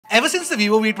Ever since the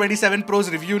vivo V27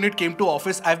 Pro's review unit came to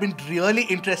office, I've been really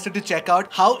interested to check out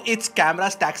how its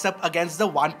camera stacks up against the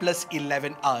OnePlus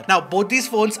 11R. Now, both these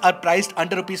phones are priced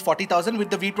under Rs 40,000, with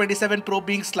the V27 Pro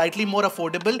being slightly more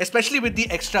affordable, especially with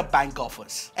the extra bank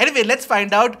offers. Anyway, let's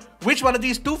find out which one of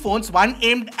these two phones, one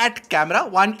aimed at camera,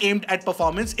 one aimed at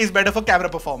performance, is better for camera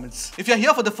performance. If you're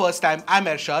here for the first time, I'm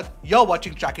Ershad. You're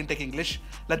watching Trakin Tech English.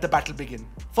 Let the battle begin.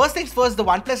 First things first, the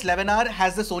OnePlus 11R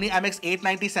has the Sony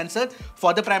IMX890 sensor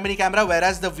for the primary camera,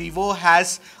 whereas the Vivo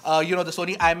has, the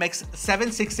Sony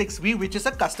IMX766V, which is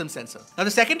a custom sensor. Now,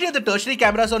 the secondary and the tertiary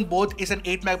cameras on both is an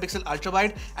 8-megapixel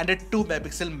ultrawide and a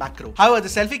 2-megapixel macro. However, the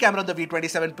selfie camera on the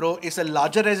V27 Pro is a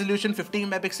larger resolution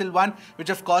 15-megapixel one, which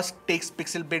of course takes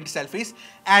pixel-binned selfies.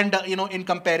 And, in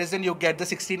comparison, you get the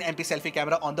 16MP selfie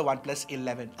camera on the OnePlus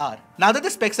 11R. Now that the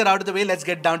specs are out of the way, let's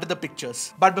get down to the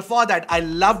pictures. But before that, I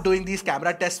love doing these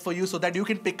camera tests for you so that you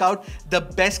can pick out the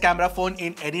best camera phone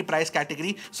in any price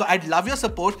category. So I'd love your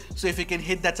support. So if you can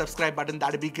hit that subscribe button,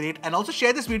 that'd be great. And also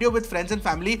share this video with friends and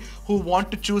family who want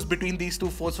to choose between these two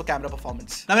phones for camera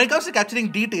performance. Now, when it comes to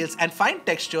capturing details and fine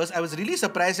textures, I was really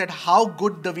surprised at how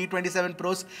good the V27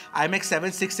 Pro's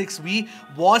IMX766V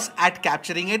was at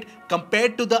capturing it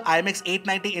compared to the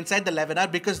IMX890 inside the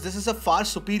 11R, because this is a far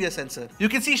superior sensor. You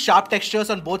can see sharp textures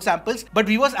on both samples, but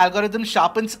Vivo's algorithm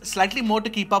sharpens slightly more to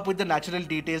keep up with the natural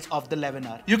details of the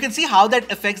 11R. You can see how that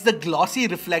affects the glossy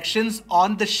reflections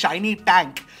on the shiny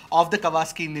tank of the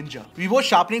Kawasaki Ninja. Vivo's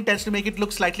sharpening tends to make it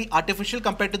look slightly artificial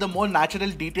compared to the more natural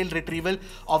detailed retrieval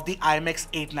of the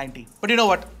IMX890. But you know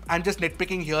what? I'm just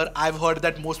nitpicking here. I've heard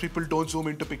that most people don't zoom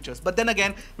into pictures. But then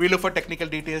again, we look for technical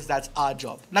details. That's our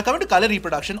job. Now, coming to color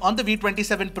reproduction, on the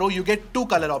V27 Pro, you get two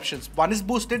color options. One is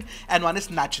boosted and one is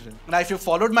natural. Now, if you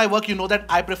followed my work, you know that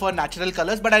I prefer natural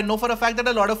colors, but I know for a fact that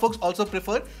a lot of folks also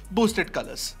prefer boosted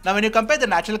colors. Now, when you compare the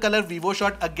natural color Vivo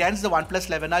shot against the OnePlus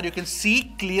 11R, you can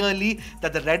see clearly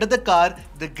that the red of the car,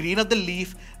 the green of the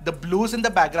leaf, the blues in the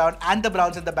background and the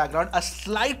browns in the background are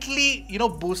slightly,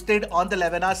 boosted on the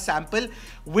 11R sample,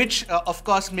 which of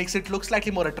course makes it look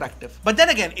slightly more attractive. But then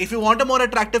again, if you want a more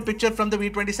attractive picture from the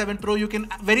V27 Pro, you can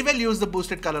very well use the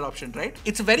boosted color option, right?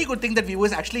 It's a very good thing that Vivo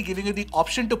is actually giving you the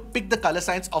option to pick the color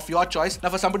science of your choice. Now,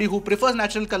 for somebody who prefers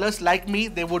natural colors like me,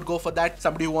 they would go for that.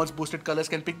 Somebody who wants boosted colors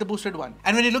can pick the boosted one.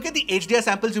 And when you look at the HDR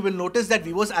samples, you will notice that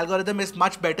Vivo's algorithm is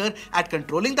much better at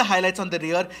controlling the highlights on the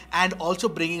rear and also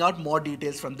bringing out more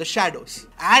details from the shadows.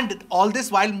 And all this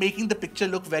while making the picture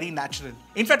look very natural.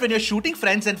 In fact, when you're shooting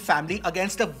friends and family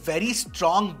against a very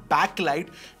strong backlight,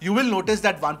 you will notice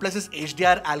that OnePlus's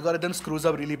HDR algorithm screws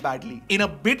up really badly. In a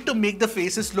bid to make the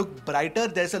faces look brighter,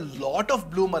 there's a lot of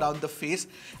bloom around the face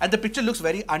and the picture looks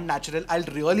very unnatural. I'll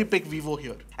really pick Vivo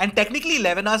here. And technically,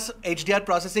 11R's HDR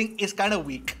processing is kind of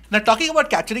weak. Now, talking about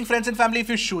capturing friends and family, if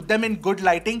you shoot them in good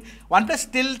lighting, OnePlus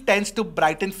still tends to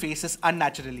brighten faces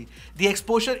unnaturally. The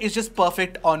exposure is just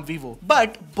perfect on Vivo.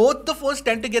 But both the phones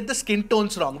tend to get the skin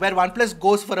tones wrong. Where OnePlus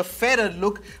goes for a fairer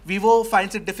look, Vivo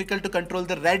finds it difficult to control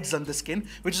the reds on the skin,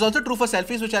 which is also true for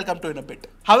selfies, which I'll come to in a bit.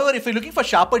 However, if you're looking for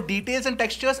sharper details and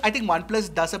textures, I think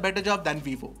OnePlus does a better job than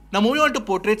Vivo. Now, moving on to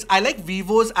portraits, I like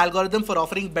Vivo's algorithm for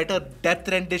offering better depth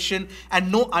rendition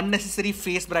and no unnecessary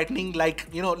face brightening like,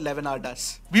 11R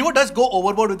does. Vivo does go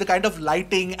overboard with the kind of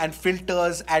lighting and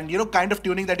filters and, kind of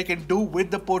tuning that you can do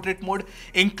with the portrait mode,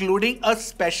 including a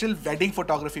special wedding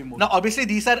photography mode. Now, obviously,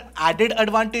 these are added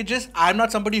advantages. I'm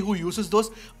not somebody who uses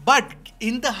those, but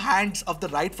in the hands of the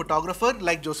right photographer,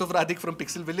 like Joseph Radhik from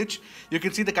Pixel Village, you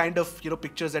can see the kind of,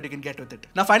 pictures that you can get with it.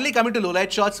 Now, finally, coming to low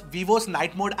light shots, Vivo's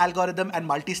night mode algorithm and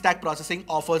multi-stack processing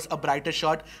offers a brighter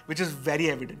shot, which is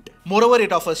very evident. Moreover,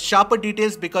 it offers sharper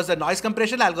details because the noise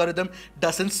compression algorithm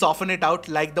doesn't soften it out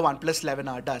like the OnePlus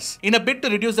 11R does. In a bid to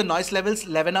reduce the noise levels,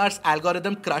 11R's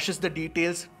algorithm crushes the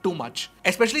details too much.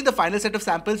 Especially in the final set of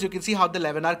samples, you can see how the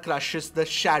 11R crushes the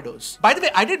shadows. By the way,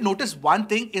 I did notice one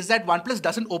thing is that OnePlus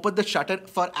doesn't open the shutter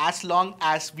for as long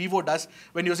as Vivo does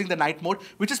when using the night mode,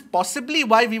 which is possibly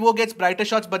why Vivo gets brighter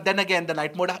shots, but then again, the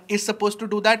night mode is supposed to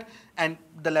do that and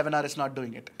the 11R is not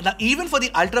doing it. Now, even for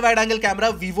the ultra wide angle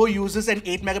camera, Vivo uses an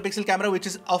 8-megapixel camera, which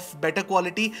is of better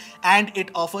quality, and it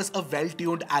offers a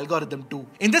well-tuned algorithm too.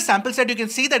 In this sample set, you can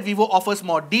see that Vivo offers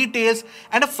more details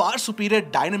and a far superior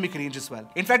dynamic range as well.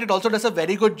 In fact, it also does a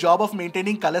very good job of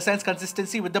maintaining color science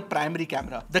consistency with the primary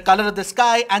camera. The color of the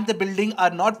sky and the building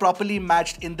are not properly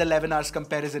matched in the 11R's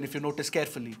comparison if you notice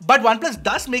carefully. But OnePlus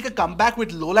does make a comeback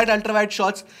with low light ultra wide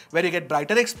shots where you get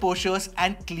brighter exposures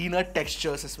and cleaner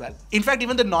textures as well. In fact,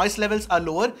 even the noise levels are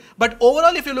lower, but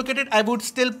overall, if you look at it, I would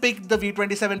still pick the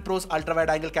V27 Pro's ultra wide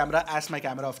angle camera as my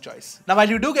camera of choice. Now, while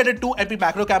you do get a 2MP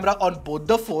macro camera on both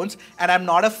the phones, and I'm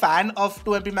not a fan of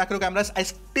 2MP macro cameras, I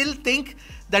still think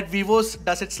that Vivo's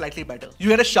does it slightly better. You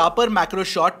get a sharper macro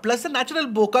shot, plus the natural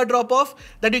bokeh drop-off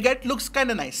that you get looks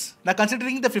kinda nice. Now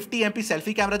considering the 50MP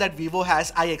selfie camera that Vivo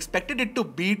has, I expected it to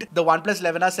beat the OnePlus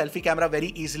 11R selfie camera very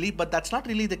easily, but that's not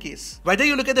really the case. Whether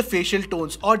you look at the facial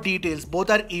tones or details, both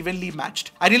are evenly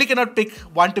matched. I really cannot pick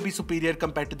one to be superior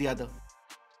compared to the other.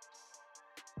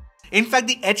 In fact,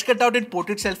 the edge cutout in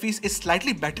portrait selfies is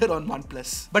slightly better on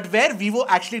OnePlus. But where Vivo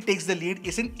actually takes the lead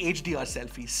is in HDR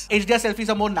selfies. HDR selfies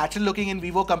are more natural looking in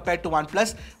Vivo compared to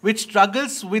OnePlus, which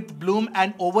struggles with bloom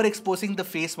and overexposing the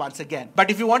face once again. But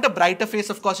if you want a brighter face,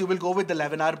 of course, you will go with the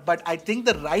 11R, but I think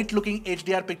the right looking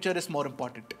HDR picture is more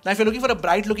important. Now, if you're looking for a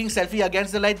bright looking selfie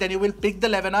against the light, then you will pick the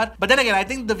 11R. But then again, I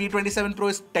think the V27 Pro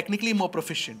is technically more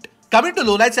proficient. Coming to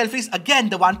low light selfies, again,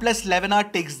 the OnePlus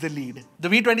 11R takes the lead. The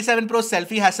V27 Pro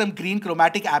selfie has some green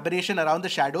chromatic aberration around the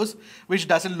shadows, which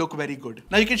doesn't look very good.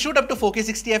 Now you can shoot up to 4K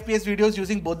 60fps videos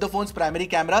using both the phone's primary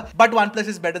camera, but OnePlus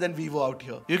is better than Vivo out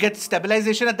here. You get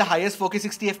stabilization at the highest 4K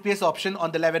 60fps option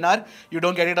on the 11R. You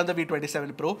don't get it on the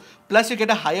V27 Pro. Plus you get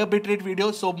a higher bitrate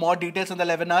video, so more details on the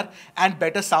 11R and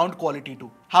better sound quality too.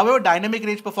 However, dynamic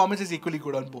range performance is equally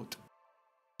good on both.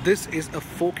 This is a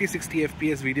 4K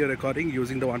 60fps video recording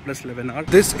using the OnePlus 11R.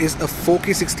 This is a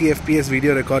 4K 60fps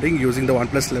video recording using the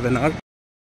OnePlus 11R.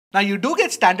 Now you do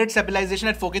get standard stabilization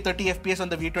at 4K 30fps on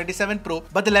the V27 Pro,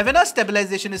 but the 11R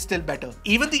stabilization is still better.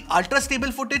 Even the ultra stable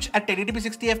footage at 1080p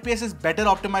 60fps is better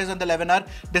optimized on the 11R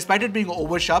despite it being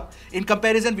over sharp. In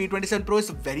comparison, V27 Pro is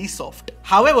very soft.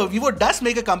 However, Vivo does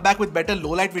make a comeback with better low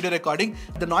light video recording.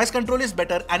 The noise control is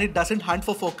better and it doesn't hunt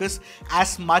for focus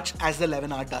as much as the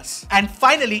 11R does. And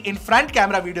finally, in front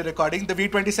camera video recording, the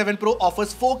V27 Pro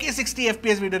offers 4K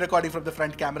 60fps video recording from the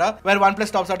front camera, where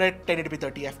OnePlus tops out at 1080p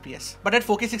 30fps. But at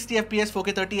 4K 60fps,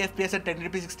 4K 30fps and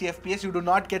 1080p 60fps, you do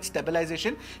not get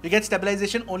stabilization. You get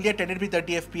stabilization only at 1080p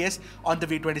 30fps on the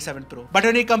V27 Pro. But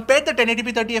when you compare the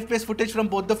 1080p 30fps footage from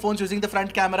both the phones using the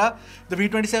front camera, the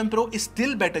V27 Pro is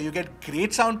still better. You get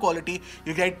great sound quality,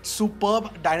 you get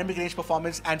superb dynamic range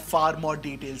performance and far more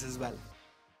details as well.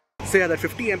 So yeah, that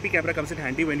 50MP camera comes in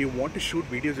handy when you want to shoot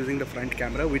videos using the front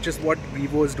camera, which is what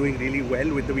Vivo is doing really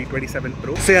well with the V27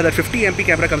 Pro. So yeah, that 50MP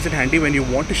camera comes in handy when you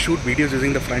want to shoot videos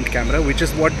using the front camera, which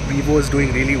is what Vivo is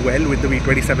doing really well with the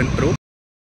V27 Pro.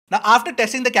 Now after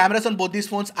testing the cameras on both these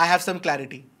phones, I have some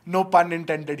clarity. No pun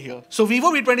intended here. So Vivo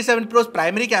V27 Pro's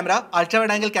primary camera, ultra wide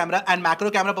angle camera and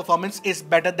macro camera performance is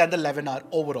better than the 11R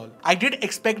overall. I did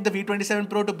expect the V27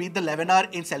 Pro to beat the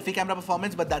 11R in selfie camera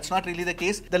performance, but that's not really the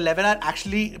case. The 11R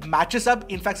actually matches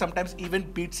up, in fact sometimes even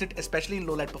beats it, especially in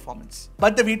low light performance.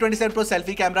 But the V27 Pro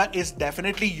selfie camera is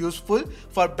definitely useful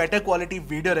for better quality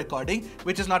video recording,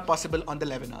 which is not possible on the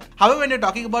 11R. However, when you're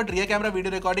talking about rear camera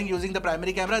video recording using the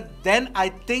primary camera, then I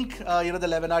think the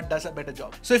 11R does a better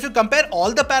job. So if you compare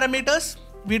all the parameters,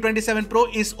 V27 Pro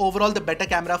is overall the better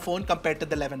camera phone compared to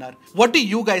the 11R. What do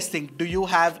you guys think? Do you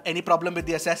have any problem with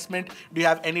the assessment? Do you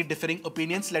have any differing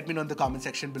opinions? Let me know in the comment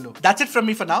section below. That's it from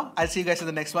me for now. I'll see you guys in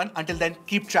the next one. Until then,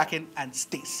 keep tracking and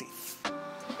stay safe.